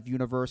dean of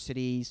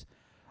universities.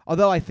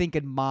 Although I think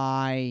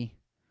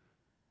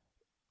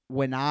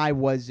when I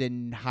was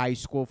in high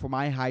school, for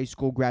my high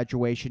school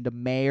graduation, the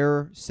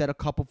mayor said a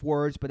couple of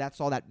words, but that's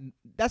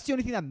the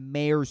only thing that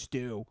mayors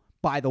do,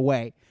 by the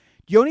way.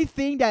 The only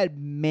thing that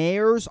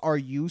mayors are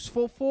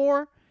useful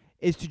for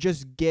is to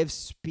just give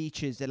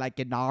speeches at like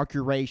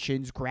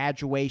inaugurations,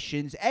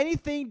 graduations,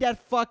 anything that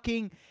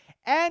fucking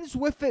ends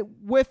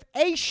with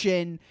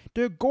Asian.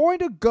 They're going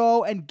to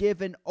go and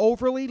give an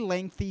overly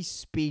lengthy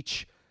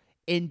speech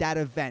in that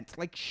event.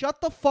 Like,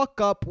 shut the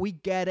fuck up. We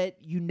get it.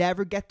 You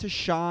never get to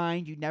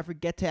shine. You never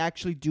get to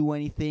actually do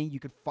anything. You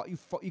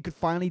could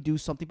finally do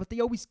something, but they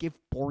always give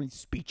boring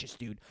speeches,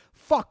 dude.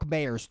 Fuck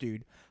mayors,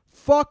 dude.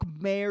 Fuck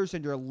mayors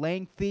and their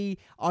lengthy,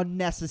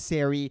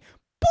 unnecessary,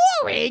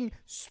 boring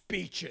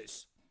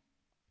speeches.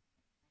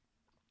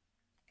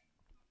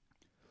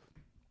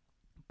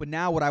 But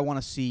now what I want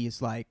to see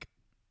is like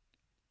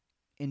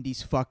in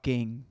these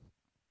fucking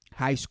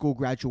high school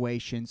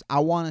graduations, I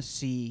want to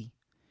see,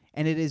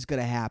 and it is going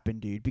to happen,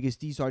 dude, because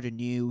these are the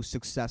new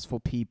successful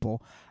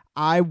people.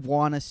 I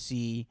want to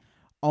see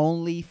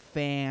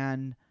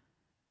OnlyFans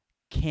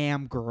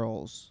cam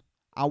girls.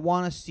 I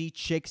want to see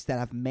chicks that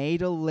have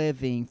made a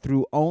living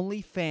through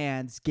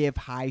OnlyFans give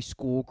high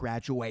school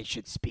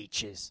graduation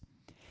speeches.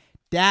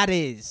 That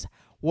is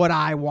what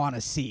I want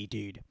to see,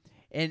 dude.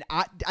 And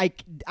I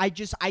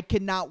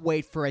cannot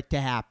wait for it to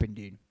happen,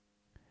 dude.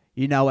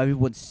 You know,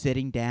 everyone's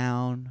sitting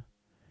down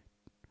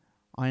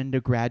on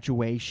the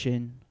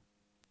graduation.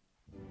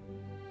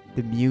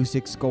 The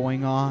music's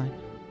going on,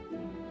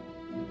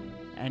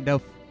 and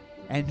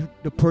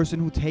the person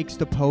who takes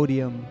the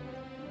podium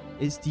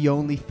is the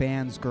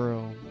OnlyFans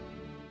girl,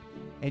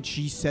 and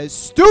she says,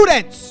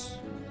 "Students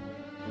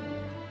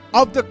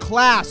of the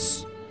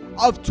class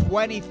of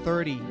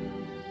 2030,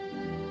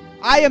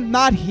 I am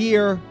not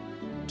here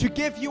to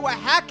give you a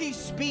hacky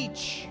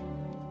speech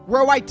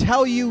where I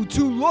tell you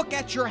to look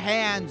at your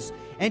hands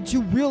and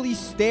to really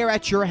stare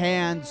at your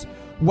hands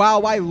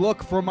while I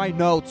look for my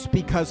notes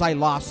because I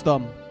lost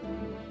them.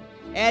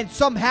 And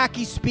some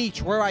hacky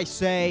speech where I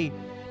say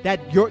that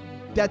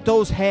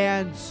those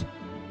hands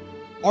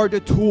are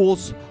the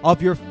tools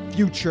of your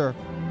future.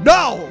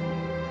 No!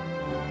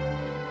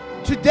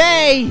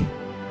 Today,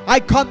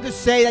 I come to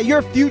say that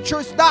your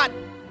future is not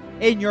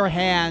in your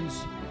hands.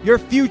 Your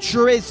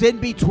future is in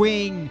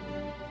between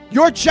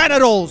your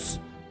genitals,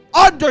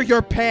 under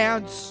your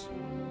pants,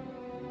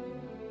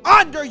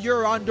 under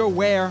your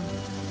underwear.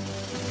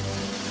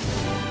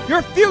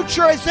 Your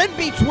future is in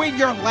between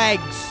your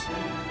legs.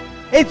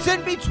 It's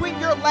in between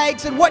your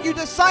legs and what you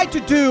decide to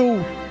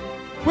do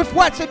with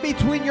what's in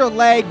between your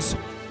legs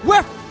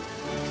with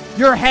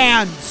your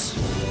hands.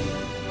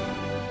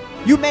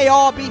 You may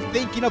all be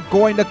thinking of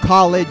going to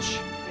college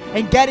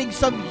and getting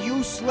some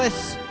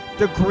useless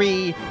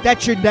degree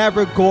that you're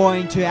never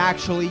going to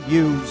actually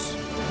use.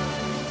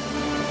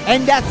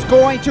 And that's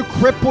going to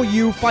cripple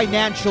you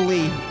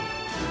financially.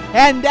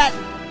 And that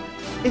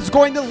is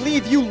going to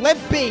leave you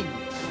limping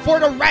for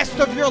the rest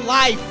of your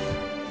life.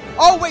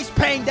 Always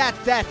paying that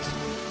debt.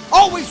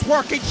 Always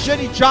working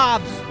shitty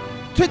jobs.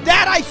 To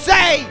that I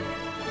say,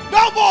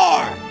 no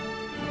more!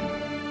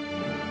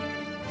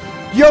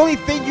 The only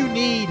thing you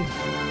need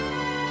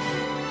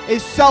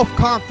is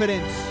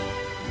self-confidence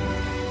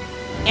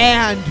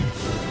and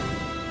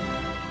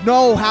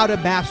know how to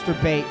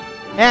masturbate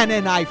and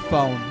an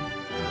iPhone.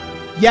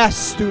 Yes,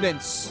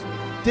 students,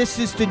 this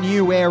is the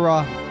new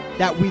era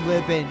that we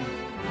live in.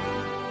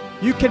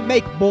 You can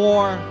make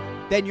more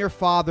than your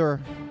father.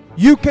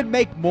 You can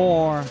make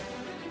more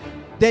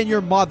than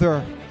your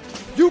mother.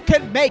 You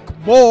can make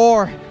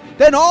more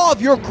than all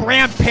of your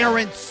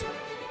grandparents,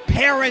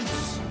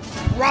 parents,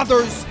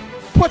 brothers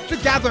put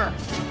together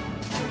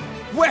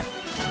with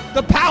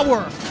the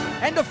power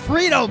and the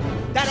freedom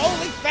that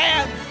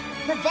OnlyFans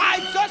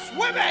provides us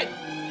women.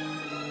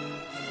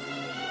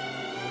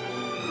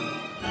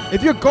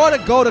 If you're going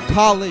to go to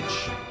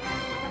college,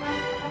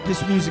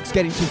 this music's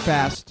getting too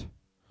fast.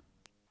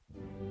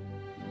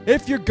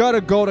 If you're going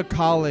to go to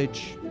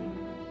college,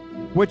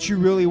 what you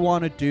really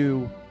want to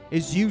do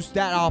is use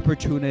that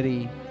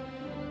opportunity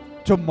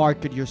to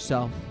market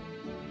yourself,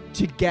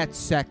 to get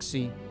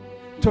sexy,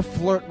 to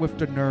flirt with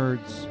the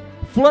nerds,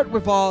 flirt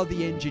with all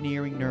the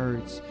engineering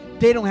nerds.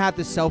 They don't have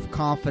the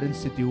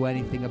self-confidence to do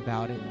anything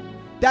about it.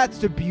 That's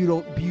the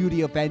beauty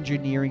of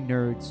engineering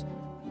nerds.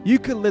 You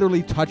can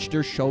literally touch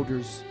their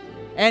shoulders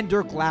and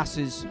their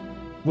glasses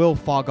will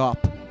fog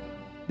up.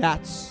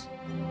 That's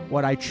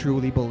what I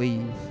truly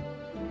believe.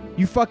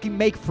 You fucking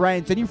make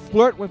friends and you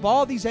flirt with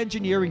all these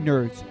engineering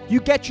nerds.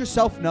 You get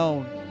yourself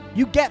known.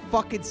 You get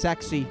fucking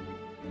sexy.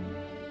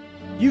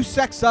 You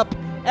sex up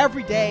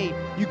every day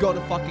you go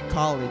to fucking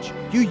college.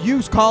 You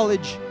use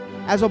college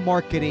as a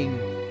marketing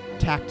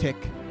tactic.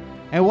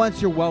 And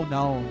once you're well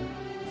known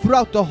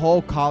throughout the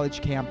whole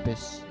college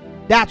campus,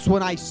 that's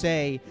when I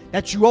say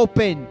that you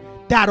open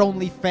that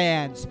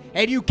OnlyFans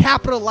and you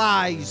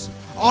capitalize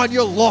on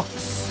your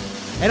looks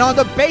and on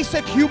the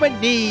basic human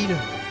need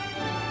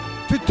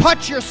to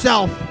touch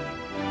yourself,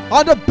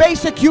 on the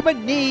basic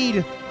human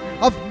need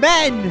of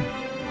men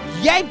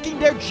yanking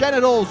their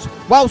genitals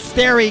while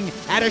staring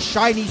at a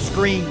shiny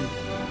screen.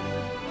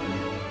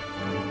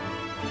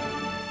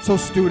 So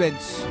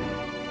students,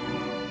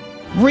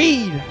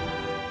 read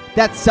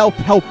that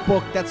self-help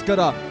book that's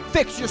gonna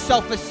fix your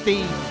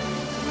self-esteem.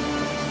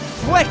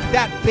 Click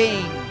that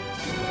Bing.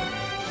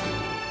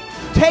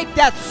 Take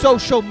that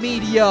social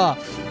media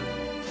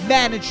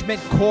management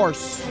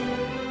course.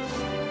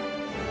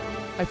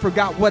 I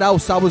forgot what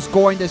else I was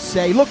going to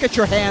say. Look at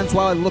your hands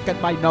while I look at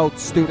my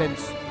notes,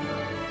 students.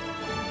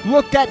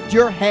 Look at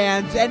your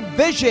hands and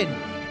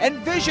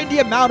envision the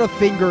amount of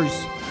fingers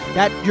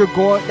that you're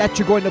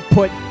going to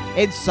put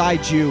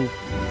inside you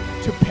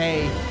to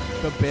pay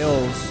the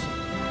bills.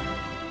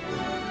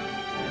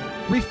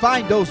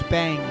 Refine those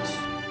bangs,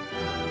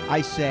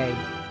 I say.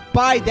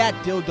 Buy that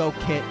dildo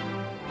kit.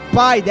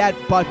 Buy that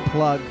butt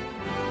plug.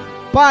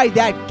 Buy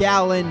that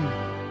gallon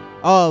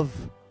of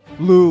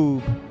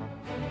lube.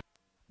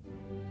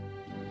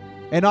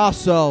 And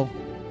also,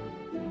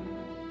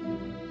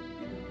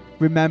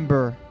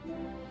 remember,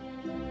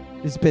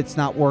 this bit's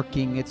not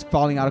working. It's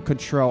falling out of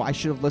control. I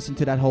should have listened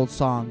to that whole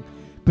song.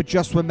 But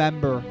just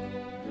remember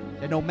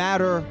that no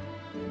matter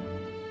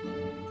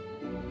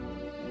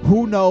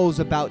who knows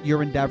about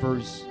your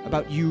endeavors,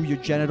 about you, your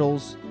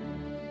genitals,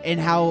 and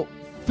how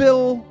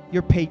full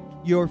your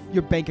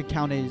bank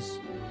account is,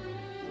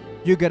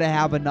 you're going to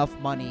have enough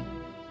money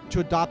to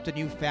adopt a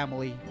new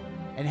family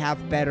and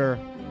have better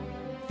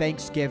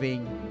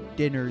Thanksgiving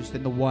dinners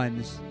than the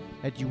ones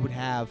that you would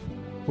have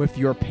with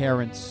your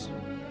parents.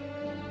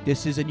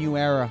 This is a new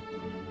era.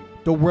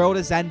 The world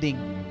is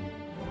ending.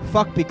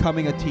 Fuck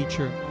becoming a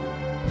teacher.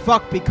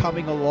 Fuck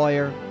becoming a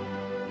lawyer.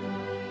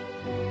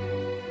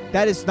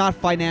 That is not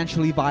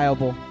financially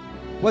viable.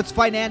 What's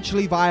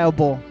financially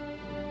viable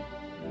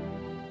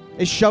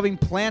is shoving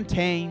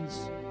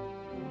plantains,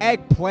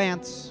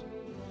 eggplants,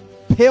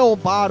 pill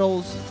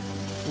bottles,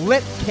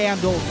 lit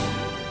candles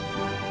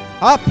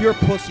up your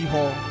pussy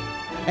hole.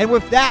 And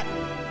with that,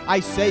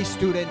 I say,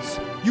 students,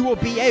 you will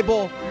be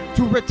able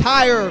to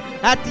retire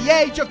at the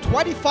age of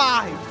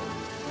 25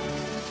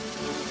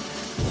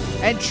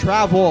 and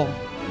travel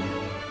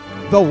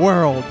the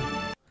world.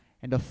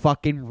 And the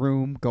fucking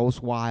room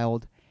goes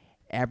wild.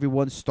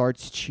 Everyone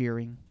starts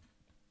cheering.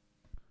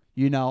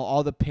 You know,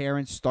 all the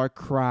parents start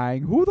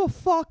crying. Who the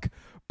fuck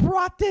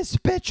brought this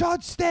bitch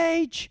on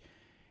stage?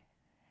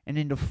 And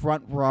in the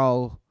front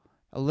row,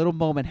 a little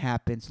moment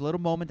happens. A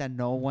little moment that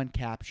no one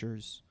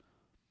captures.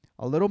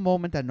 A little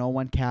moment that no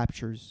one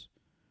captures.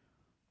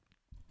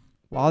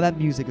 While that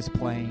music is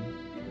playing.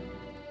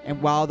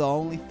 And while the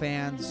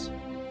OnlyFans,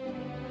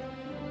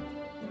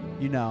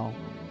 you know,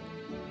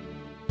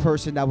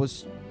 person that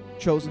was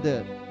chosen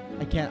to...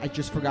 I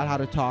just forgot how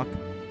to talk.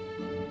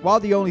 While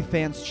the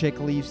OnlyFans chick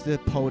leaves the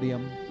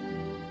podium,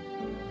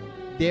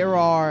 there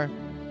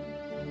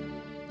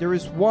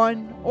is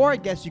one, or I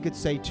guess you could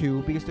say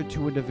two, because they're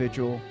two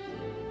individual.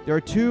 There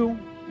are two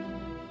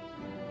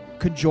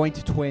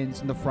conjoined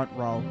twins in the front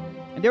row.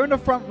 And they're in the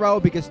front row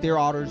because they're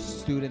honors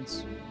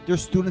students. They're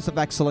students of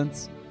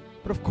excellence.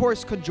 But of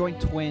course, conjoined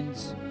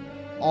twins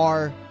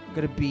are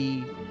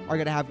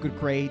gonna have good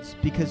grades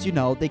because, you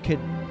know, they could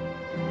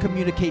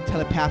communicate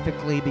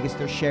telepathically because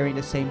they're sharing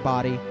the same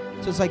body.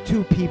 So it's like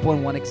two people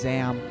in one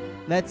exam.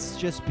 Let's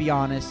just be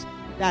honest,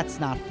 that's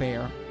not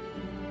fair.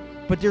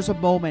 But there's a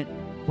moment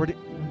where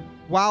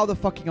while the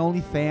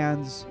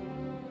OnlyFans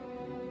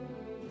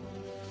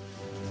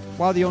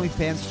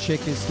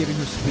chick is giving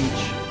her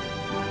speech,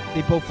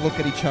 they both look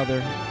at each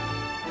other,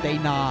 they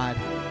nod,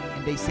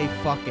 and they say,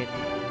 fuck it.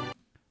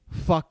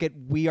 Fuck it,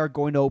 we are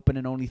going to open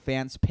an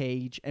OnlyFans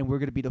page, and we're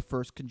going to be the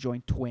first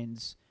conjoined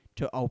twins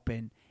to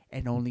open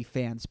an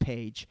OnlyFans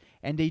page.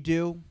 And they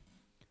do.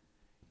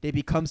 They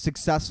become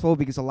successful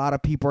because a lot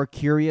of people are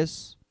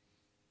curious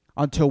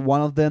until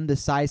one of them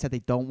decides that they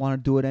don't want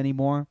to do it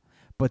anymore,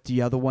 but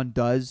the other one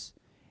does.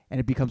 and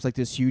it becomes like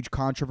this huge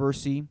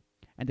controversy.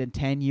 And then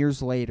 10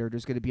 years later,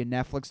 there's going to be a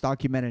Netflix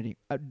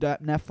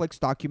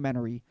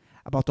documentary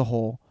about the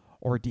whole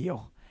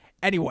ordeal.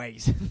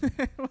 Anyways,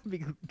 let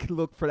me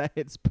look for that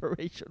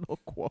inspirational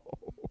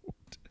quote.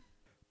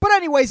 But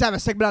anyways, I have a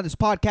segment on this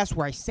podcast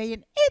where I say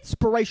an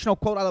inspirational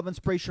quote. I love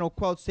inspirational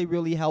quotes. They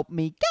really help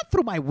me get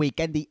through my week.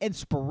 And the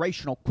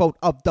inspirational quote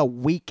of the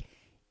week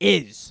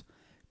is,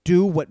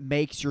 do what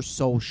makes your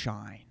soul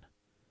shine.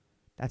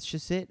 That's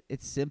just it.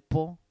 It's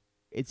simple.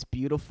 It's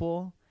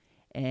beautiful.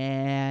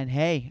 And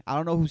hey, I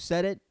don't know who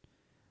said it,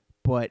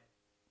 but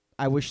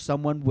I wish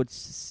someone would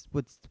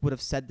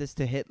have said this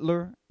to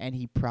Hitler, and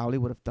he probably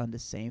would have done the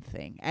same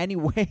thing.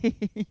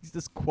 Anyways,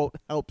 this quote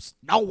helps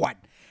no one.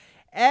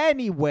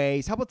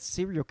 Anyways, how about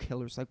serial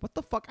killers? Like, what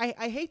the fuck?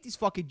 I hate these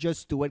fucking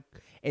just do it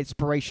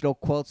inspirational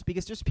quotes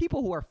because there's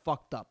people who are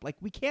fucked up. Like,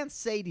 we can't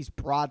say these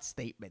broad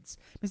statements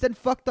because then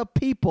fucked up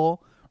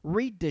people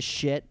read this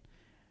shit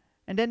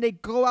and then they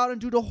go out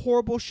and do the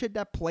horrible shit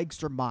that plagues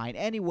their mind.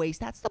 Anyways,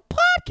 that's the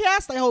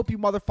podcast. I hope you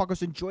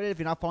motherfuckers enjoyed it. If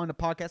you're not following the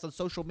podcast on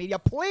social media,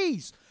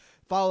 please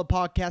follow the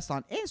podcast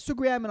on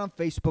Instagram and on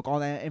Facebook. All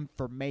that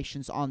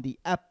information's on the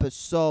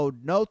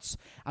episode notes.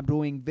 I'm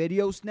doing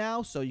videos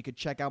now, so you can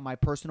check out my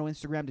personal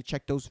Instagram to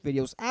check those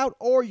videos out,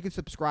 or you can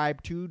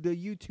subscribe to the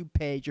YouTube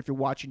page if you're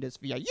watching this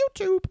via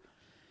YouTube.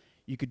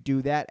 You could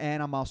do that,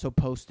 and I'm also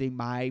posting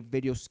my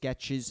video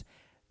sketches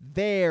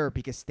there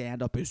because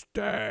stand-up is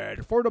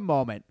dead for the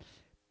moment.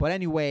 But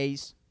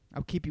anyways,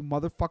 I'll keep you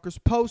motherfuckers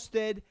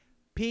posted.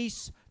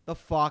 Peace the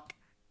fuck